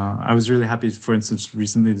can. I was really happy, for instance,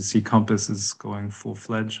 recently to see Compass is going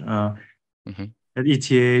full-fledged. at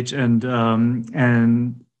ETH, and I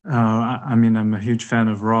mean, I'm a huge fan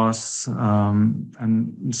of Ross,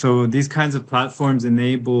 and so these kinds of platforms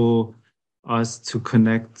enable us to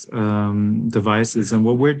connect devices. And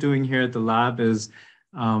what we're doing here at the lab is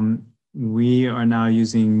we are now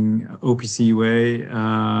using OPC UA,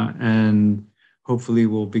 and hopefully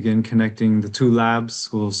we'll begin connecting the two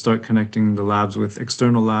labs. We'll start connecting the labs with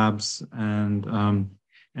external labs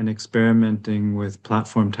and experimenting with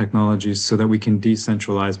platform technologies so that we can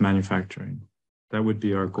decentralize manufacturing. That would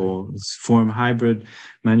be our goal, is form hybrid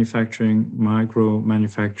manufacturing, micro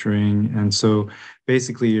manufacturing. And so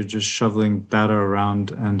basically you're just shoveling data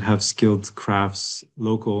around and have skilled crafts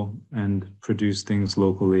local and produce things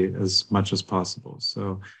locally as much as possible.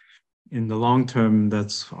 So in the long term,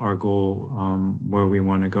 that's our goal, where we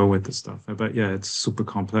want to go with this stuff. But yeah, it's super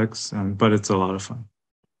complex, but it's a lot of fun.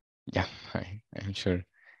 Yeah, I'm sure.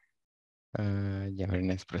 Yeah, very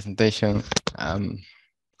nice presentation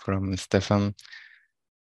from Stefan.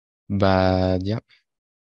 But yeah.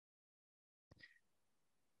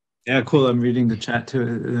 Yeah, cool. I'm reading the chat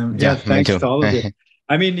too. Yeah, thanks to all of you.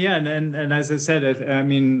 I mean, yeah, and as I said, I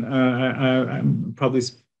mean, I'm probably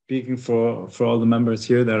speaking for all the members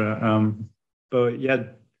here that are, but yeah,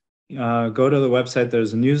 go to the website.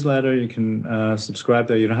 There's a newsletter. You can subscribe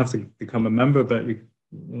there. You don't have to become a member, but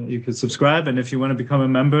you could subscribe. And if you want to become a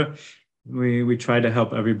member, we try to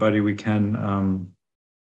help everybody we can.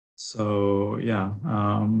 So yeah,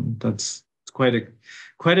 that's quite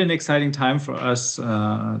an exciting time for us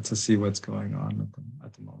to see what's going on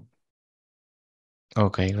at the moment.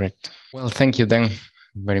 Okay, great. Well, thank you then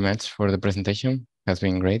very much for the presentation. It has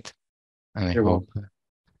been great, and I hope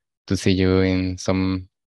to see you in some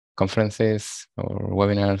conferences or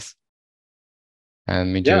webinars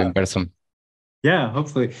and meet you in person. Yeah,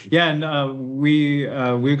 hopefully. Yeah, and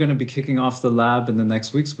we're going to be kicking off the lab in the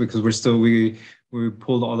next weeks because we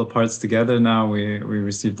pulled all the parts together now. We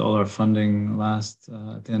received all our funding at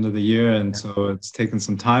the end of the year, and so it's taken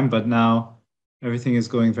some time, but now everything is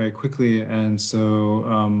going very quickly, and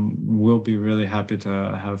so we'll be really happy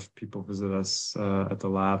to have people visit us at the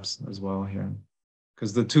labs as well here.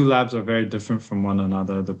 Because the two labs are very different from one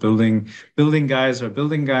another. The building guys are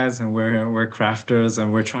building guys, and we're crafters,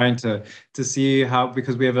 and we're trying to see how,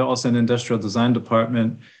 because we have also an industrial design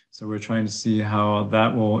department, so we're trying to see how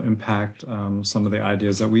that will impact some of the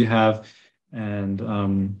ideas that we have, and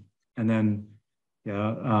then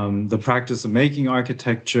the practice of making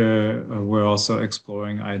architecture. We're also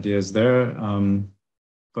exploring ideas there,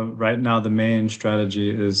 but right now the main strategy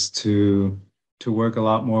is to work a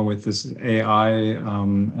lot more with this AI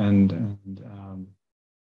and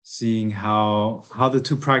seeing how the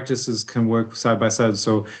two practices can work side by side.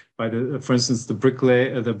 So for instance, the brick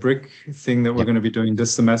thing that we're going to be doing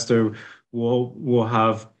this semester, we'll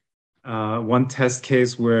have one test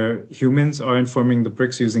case where humans are informing the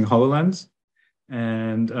bricks using HoloLens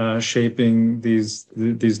and shaping these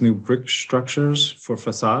new brick structures for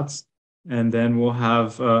facades. And then we'll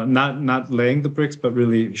have not laying the bricks, but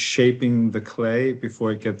really shaping the clay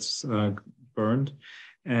before it gets burned,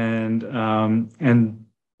 and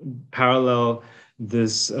parallel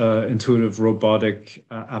this intuitive robotic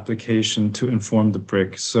application to inform the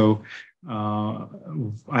brick. So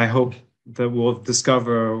I hope that we'll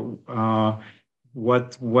discover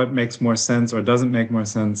what makes more sense or doesn't make more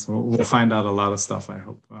sense. We'll find out a lot of stuff, I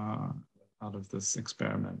hope, out of this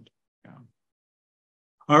experiment. Yeah.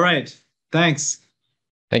 All right. Thanks.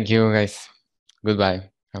 Thank you, guys. Goodbye.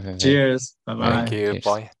 Have a nice day. Cheers. Bye-bye. Thank you. Cheers.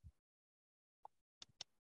 Bye.